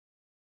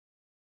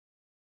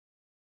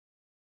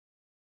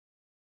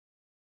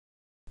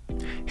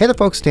Hey there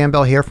folks, Dan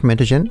Bell here from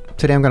Intigen.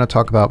 Today I'm going to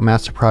talk about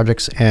master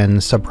projects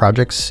and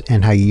sub-projects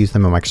and how you use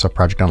them in Microsoft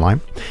Project Online.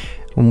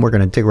 And we're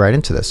going to dig right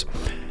into this.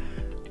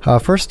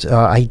 First,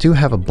 I do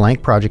have a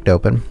blank project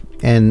open,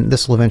 and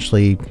this will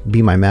eventually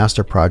be my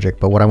master project,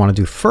 but what I want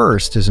to do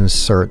first is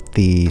insert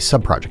the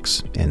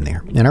sub-projects in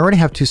there. And I already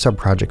have two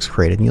sub-projects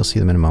created, and you'll see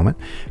them in a moment.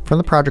 From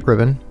the project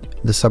ribbon,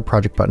 the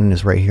sub-project button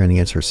is right here in the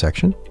insert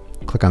section.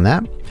 Click on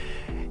that.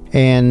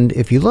 And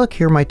if you look,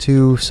 here are my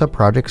two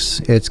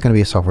sub-projects. It's going to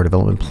be a software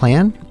development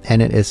plan, and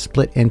it is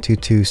split into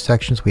two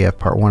sections. We have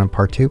part 1 and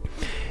part 2.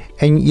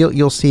 And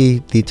you'll see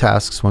the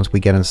tasks once we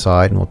get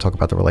inside, and we'll talk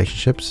about the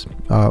relationships.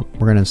 We're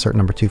going to insert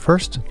number 2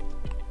 first.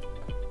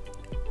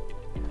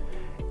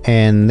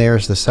 And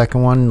there's the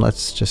second one.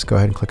 Let's just go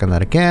ahead and click on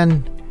that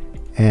again.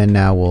 And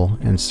now we'll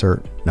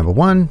insert number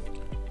 1.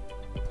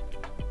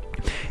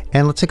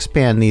 And let's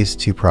expand these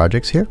two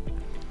projects here.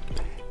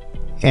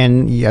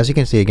 And as you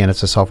can see, again,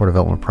 it's a software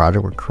development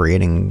project. We're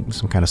creating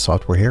some kind of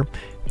software here.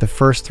 The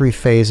first 3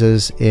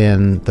 phases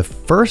in the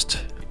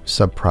first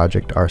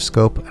sub-project are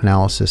scope,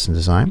 analysis, and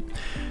design.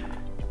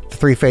 The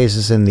 3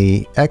 phases in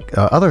the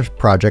other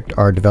project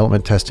are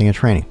development, testing, and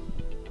training.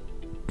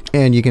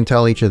 And you can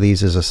tell each of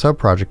these is a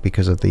sub-project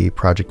because of the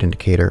project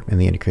indicator in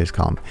the indicators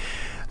column.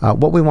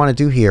 What we want to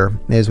do here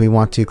is we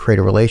want to create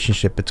a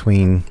relationship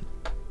between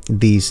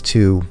these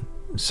two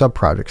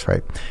sub-projects,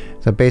 right?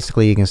 So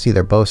basically you can see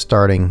they're both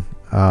starting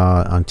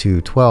on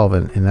 212,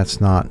 and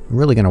that's not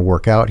really going to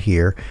work out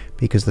here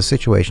because the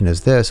situation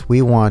is this.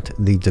 We want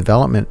the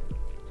development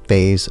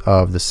phase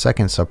of the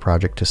second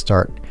sub-project to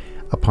start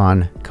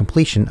upon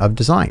completion of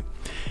design.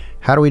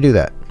 How do we do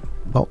that?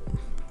 Well,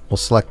 we'll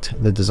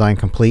select the design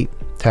complete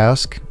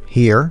task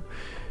here,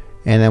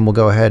 and then we'll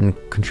go ahead and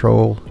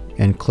control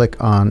and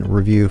click on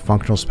review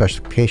functional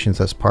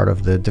specifications as part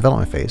of the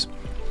development phase.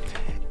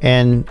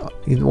 And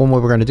one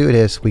way we're going to do it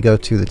is we go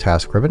to the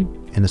task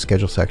ribbon in the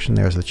schedule section.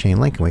 There's the chain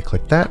link, and we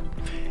click that,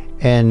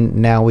 and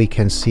now we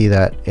can see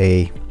that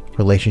a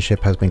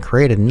relationship has been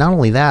created. Not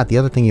only that, the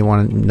other thing you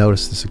want to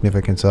notice the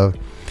significance of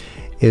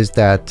is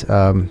that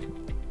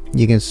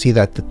you can see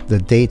that the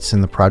dates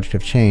in the project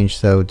have changed.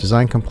 So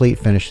design complete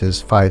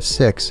finishes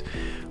 5/6,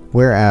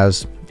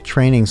 whereas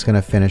training is going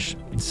to finish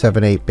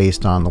 7/8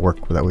 based on the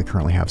work that we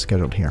currently have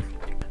scheduled here.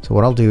 So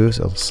what I'll do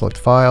is I'll select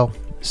file,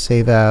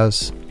 save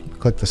as,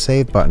 click the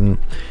save button,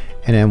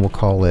 and then we'll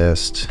call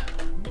this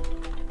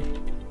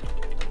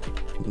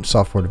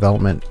software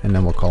development, and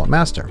then we'll call it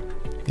master.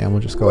 And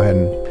we'll just go ahead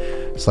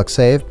and select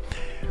save.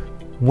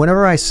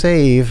 Whenever I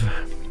save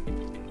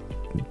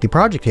the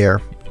project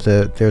here,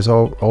 there's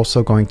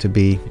also going to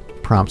be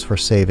prompts for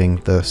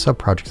saving the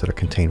sub-projects that are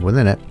contained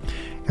within it.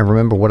 And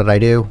remember, what did I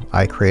do?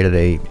 I created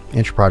a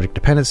intra-project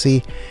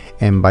dependency,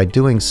 and by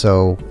doing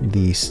so,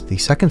 the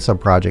second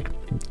sub-project,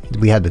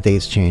 we had the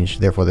dates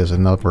changed. Therefore, there's a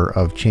number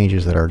of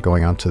changes that are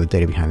going on to the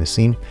data behind the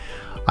scene.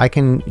 I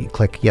can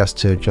click yes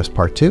to just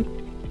part 2.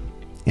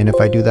 And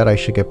if I do that, I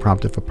should get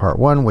prompted for part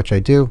 1, which I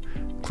do.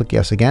 Click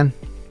yes again.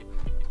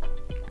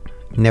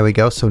 And there we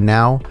go. So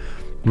now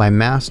my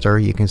master,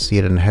 you can see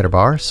it in the header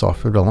bar,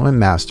 software development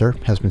master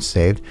has been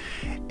saved.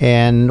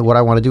 And what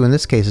I want to do in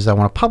this case is I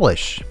want to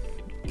publish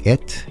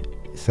it.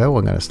 So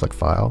I'm going to select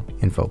file,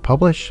 info,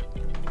 publish.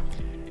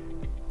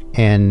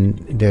 And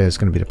there's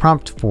going to be the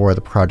prompt for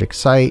the project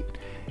site.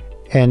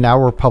 And now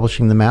we're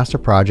publishing the master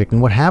project.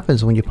 And what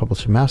happens when you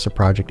publish a master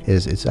project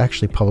is it's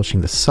actually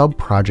publishing the sub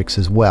projects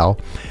as well.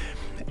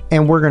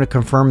 And we're going to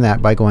confirm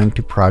that by going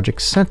to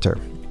Project Center.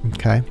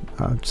 Okay,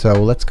 so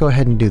let's go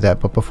ahead and do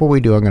that. But before we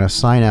do, I'm going to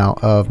sign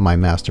out of my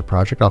master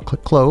project. I'll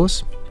click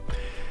close.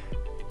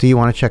 Do you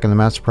want to check in the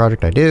master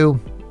project? I do.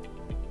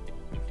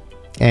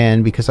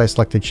 And because I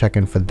selected check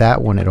in for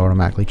that one, it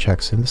automatically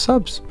checks in the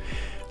subs.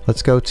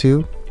 Let's go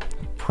to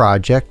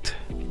Project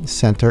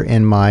Center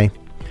in my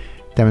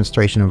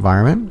demonstration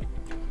environment.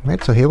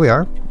 Right, so here we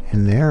are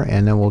in there,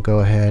 and then we'll go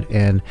ahead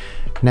and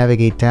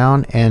navigate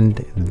down,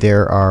 and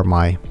there are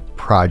my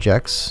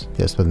projects.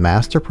 There's the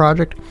master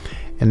project,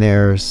 and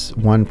there's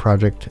one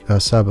project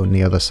sub and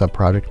the other sub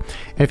project.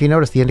 And if you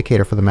notice, the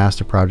indicator for the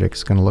master project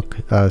is going to look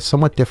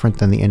somewhat different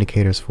than the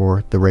indicators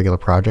for the regular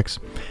projects.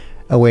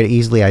 A way to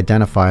easily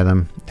identify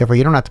them. Therefore,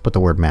 you don't have to put the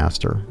word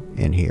master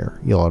in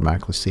here. You'll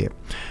automatically see it.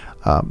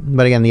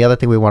 But again, the other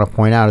thing we want to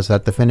point out is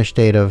that the finish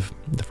date of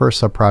the first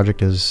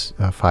sub-project is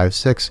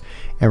 5/6,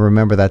 and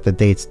remember that the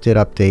dates did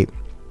update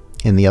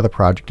in the other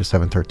project to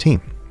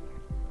 7/13.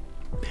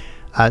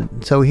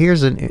 So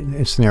here's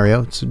a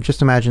scenario. So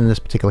just imagine in this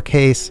particular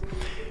case,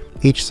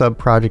 each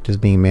sub-project is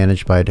being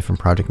managed by a different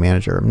project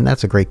manager, and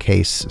that's a great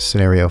case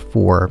scenario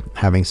for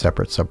having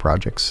separate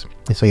sub-projects.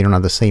 So you don't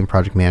have the same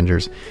project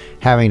managers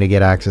having to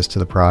get access to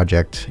the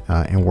project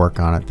and work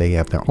on it. They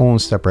have their own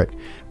separate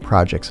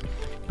projects.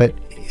 But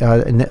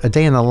a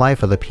day in the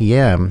life of the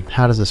PM,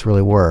 how does this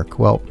really work?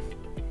 Well,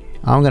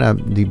 I'm going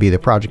to be the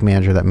project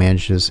manager that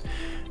manages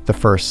the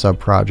first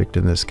sub-project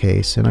in this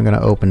case, and I'm going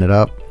to open it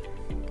up.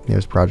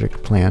 There's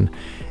project plan,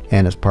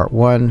 and it's part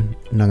 1,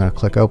 and I'm going to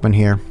click open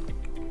here.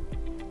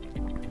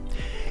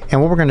 And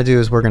what we're going to do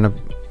is we're going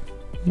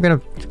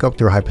to go up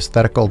through a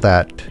hypothetical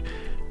that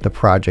the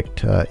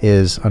project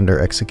is under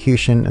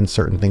execution and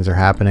certain things are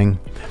happening.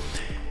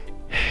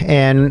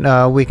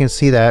 And we can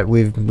see that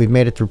we've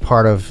made it through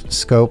part of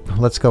scope.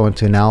 Let's go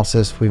into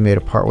analysis. We made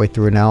it partway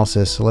through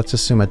analysis. So let's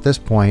assume at this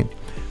point,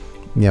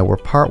 we're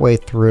partway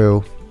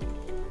through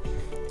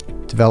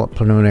develop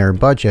preliminary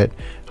budget.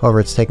 However,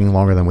 it's taking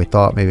longer than we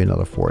thought, maybe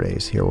another 4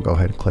 days. Here, we'll go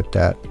ahead and click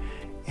that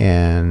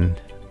and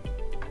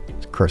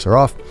cursor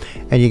off.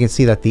 And you can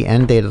see that the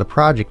end date of the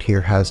project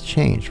here has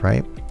changed,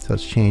 right? So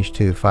it's changed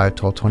to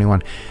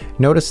 5/12/21.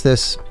 Notice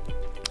this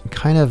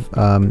kind of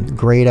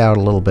grayed out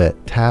a little bit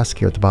task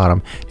here at the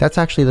bottom. That's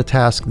actually the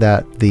task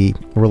that the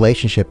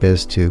relationship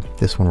is to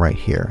this one right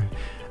here.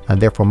 And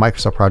therefore,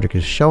 Microsoft Project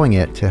is showing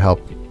it to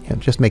help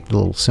just make it a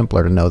little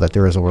simpler to know that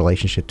there is a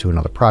relationship to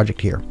another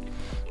project here.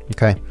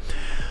 Okay.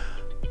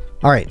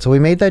 All right, so we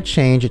made that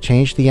change. It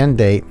changed the end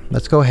date.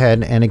 Let's go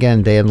ahead and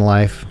again, day in the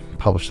life,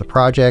 publish the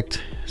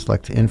project,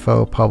 select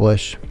info,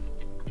 publish,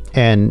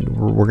 and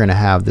we're going to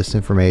have this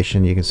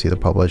information. You can see the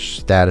publish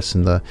status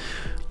in the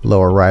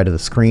lower right of the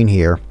screen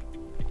here.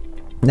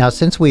 Now,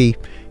 since we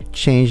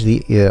changed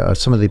the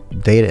some of the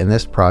data in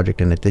this project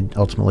and it did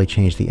ultimately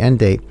change the end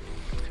date,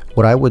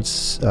 what I would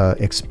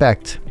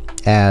expect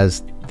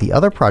as the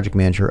other project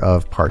manager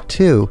of part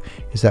 2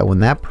 is that when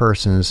that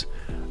person's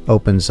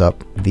opens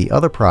up the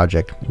other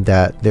project,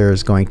 that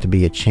there's going to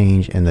be a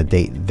change in the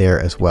date there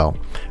as well.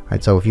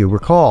 Right, so if you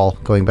recall,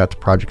 going back to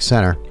Project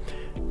Center,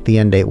 the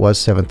end date was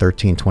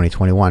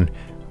 7/13/2021.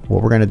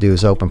 What we're going to do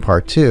is open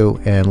part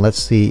 2 and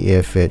let's see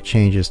if it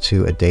changes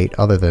to a date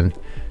other than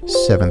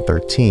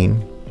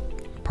 7/13.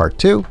 Part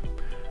 2,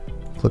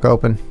 click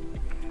open.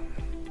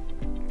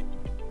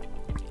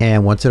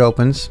 And once it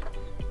opens,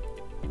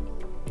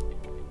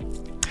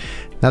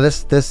 now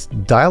this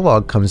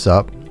dialog comes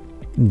up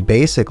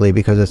basically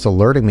because it's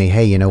alerting me,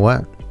 hey, you know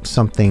what?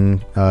 Something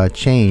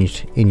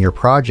changed in your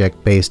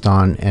project based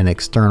on an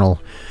external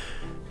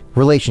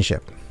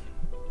relationship.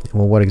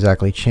 Well, what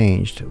exactly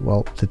changed?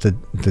 Well,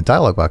 the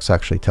dialog box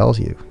actually tells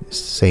you. It's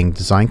saying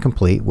design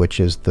complete, which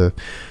is the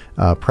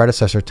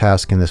predecessor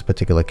task in this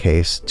particular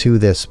case to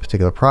this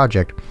particular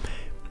project.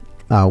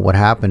 What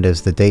happened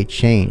is the date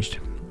changed,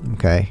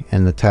 okay?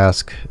 And the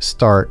task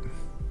start,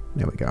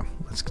 there we go.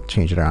 Let's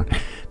change it around.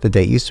 The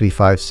date used to be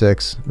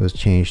 5/6. It was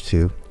changed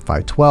to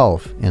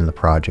 5/12 in the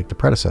project, the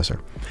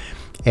predecessor.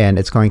 And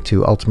it's going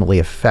to ultimately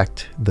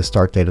affect the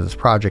start date of this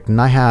project. And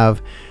I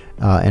have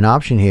an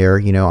option here,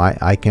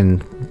 I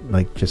can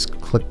like just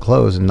click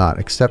close and not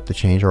accept the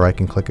change, or I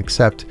can click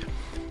accept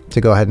to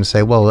go ahead and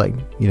say, well,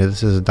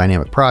 this is a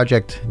dynamic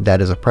project.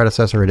 That is a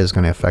predecessor. It is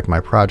going to affect my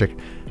project.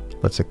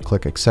 Let's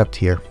click accept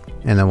here.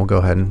 And then we'll go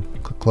ahead and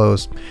click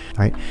close. All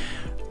right.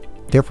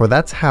 Therefore,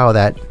 that's how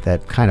that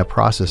kind of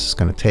process is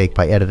going to take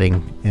by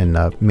editing and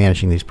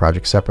managing these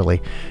projects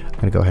separately. I'm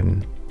going to go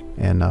ahead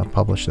and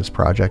publish this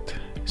project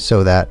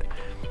so that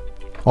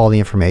all the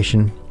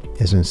information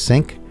is in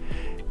sync.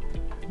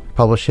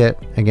 Publish it.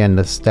 Again,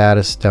 the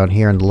status down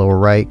here in the lower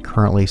right,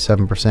 currently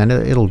 7%.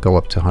 It'll go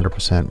up to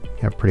 100%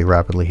 pretty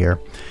rapidly here.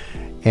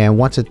 And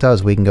once it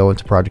does, we can go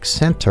into Project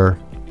Center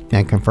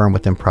and confirm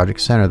within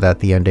Project Center that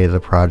the end date of the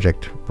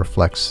project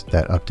reflects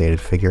that updated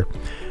figure.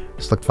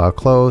 Select File,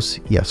 Close.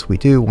 Yes, we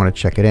do want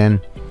to check it in.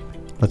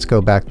 Let's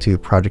go back to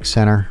Project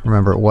Center.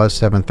 Remember, it was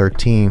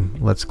 7/13.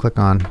 Let's click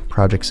on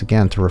Projects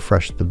again to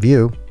refresh the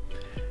view.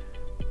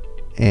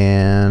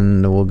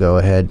 And we'll go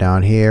ahead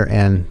down here,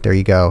 and there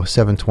you go,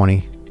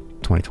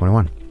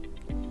 7/20/2021.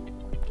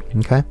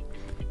 Okay.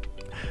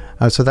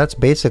 So that's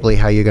basically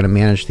how you're going to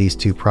manage these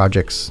two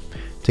projects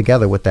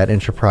together with that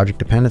intra-project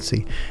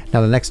dependency.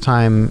 Now, the next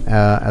time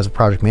as a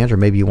project manager,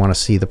 maybe you want to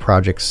see the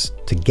projects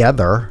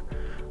together,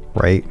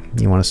 right?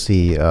 You want to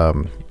see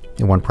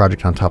one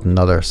project on top of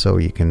another so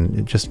you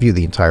can just view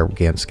the entire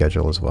Gantt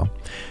schedule as well.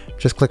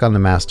 Just click on the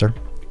master.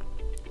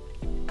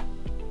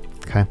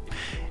 Okay.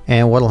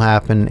 And what will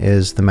happen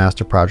is the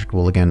master project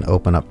will again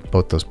open up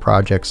both those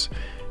projects.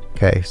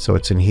 Okay, so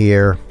it's in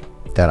here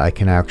that I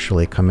can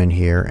actually come in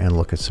here and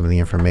look at some of the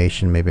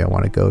information. Maybe I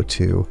want to go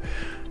to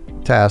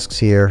tasks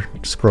here,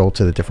 scroll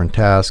to the different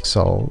tasks.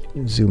 I'll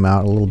zoom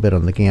out a little bit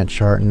on the Gantt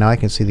chart, and now I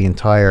can see the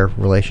entire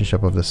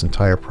relationship of this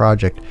entire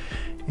project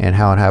and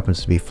how it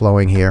happens to be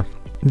flowing here.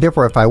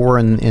 Therefore, if I were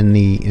in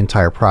the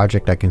entire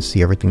project, I can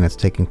see everything that's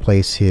taking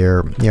place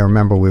here.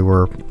 Remember, we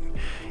were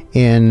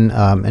in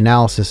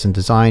analysis and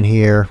design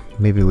here.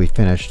 Maybe we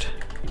finished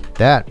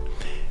that.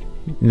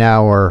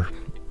 Now we're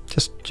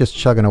just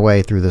chugging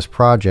away through this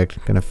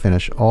project. Going to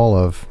finish all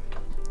of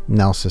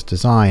analysis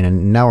design,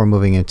 and now we're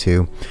moving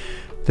into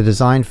the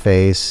design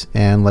phase.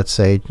 And let's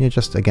say,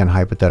 just again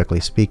hypothetically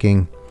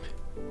speaking,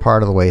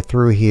 part of the way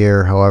through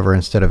here. However,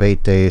 instead of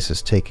 8 days,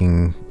 it's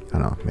taking, I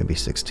don't know, maybe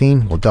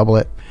 16. We'll double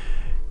it,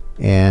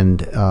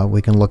 and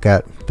we can look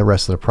at the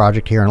rest of the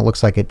project here, and it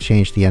looks like it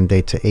changed the end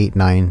date to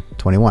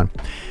 8/9/21.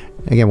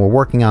 Again, we're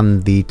working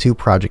on the two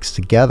projects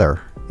together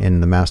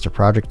in the master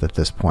project at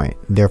this point.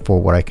 Therefore,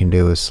 what I can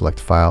do is select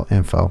File,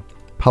 Info,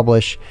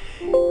 Publish,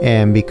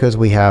 and because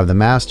we have the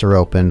master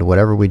opened,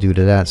 whatever we do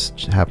to that's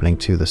happening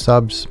to the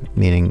subs,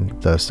 meaning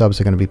the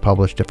subs are going to be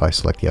published if I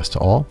select Yes to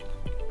All.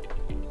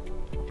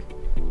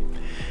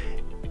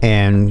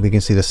 And we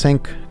can see the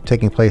sync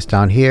taking place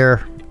down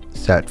here.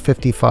 It's at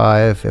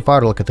 55. If I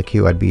were to look at the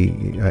queue, I'd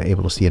be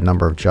able to see a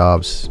number of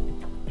jobs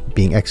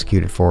being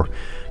executed for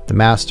the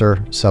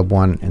master, sub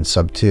 1, and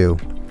sub 2,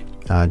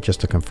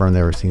 just to confirm that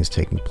everything's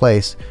taking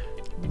place.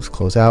 Let's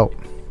close out.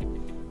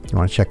 You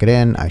want to check it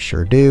in? I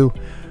sure do.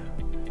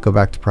 Go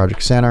back to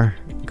Project Center.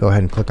 Go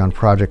ahead and click on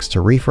Projects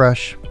to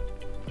refresh.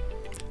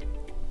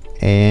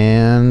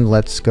 And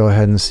let's go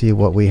ahead and see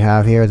what we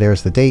have here.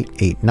 There's the date,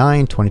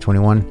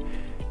 8/9/2021,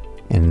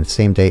 and the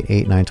same date,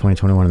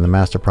 8/9/2021 in the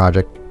master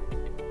project.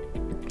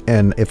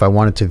 And if I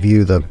wanted to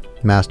view the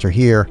master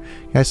here,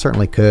 I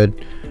certainly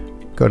could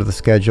go to the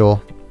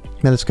schedule.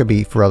 And this could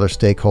be for other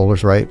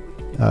stakeholders, right?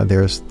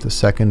 There's the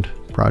second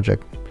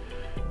project.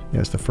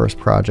 There's the first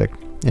project.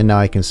 And now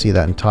I can see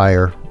that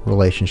entire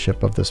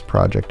relationship of this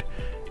project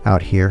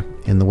out here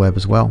in the web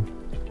as well.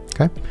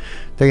 Okay,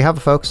 there you have it,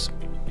 folks.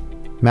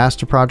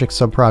 Master projects,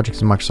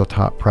 sub-projects in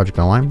Microsoft Project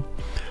Online.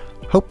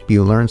 Hope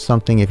you learned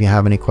something. If you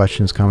have any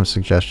questions, comments,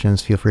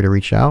 suggestions, feel free to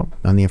reach out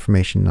on the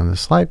information on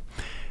this slide.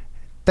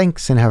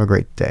 Thanks and have a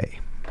great day.